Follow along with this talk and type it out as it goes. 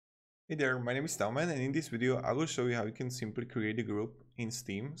Hey there, my name is TaoMan, and in this video I will show you how you can simply create a group in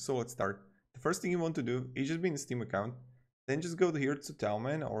Steam. So let's start. The first thing you want to do is just be in a Steam account, then just go here to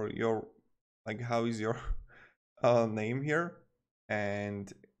TaoMan, or your, like, how is your name here,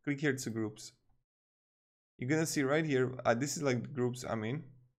 and click here to groups. You're gonna see right here, this is like the groups I'm in.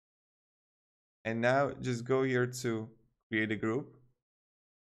 And now just go here to create a group.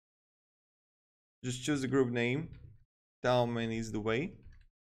 Just choose the group name. TaoMan is the way.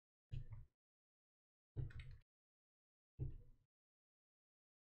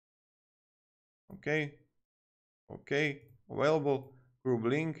 Okay, available, group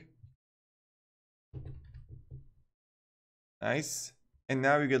link. Nice. And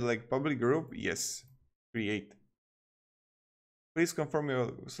now you get like public group. Yes, create. Please confirm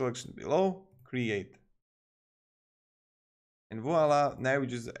your selection below. Create. And voila, now we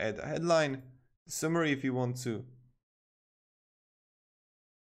just add a headline, summary if you want to.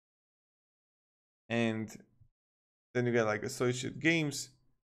 And then you get like associate games,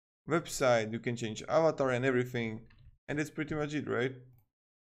 website, you can change avatar and everything. And that's pretty much it, right?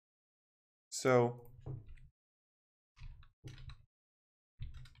 So if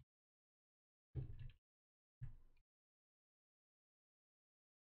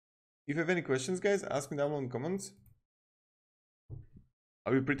you have any questions, guys, ask me down below in the comments.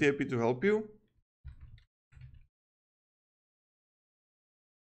 I'll be pretty happy to help you.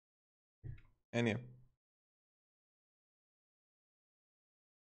 And yeah.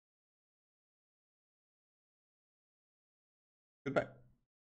 Goodbye.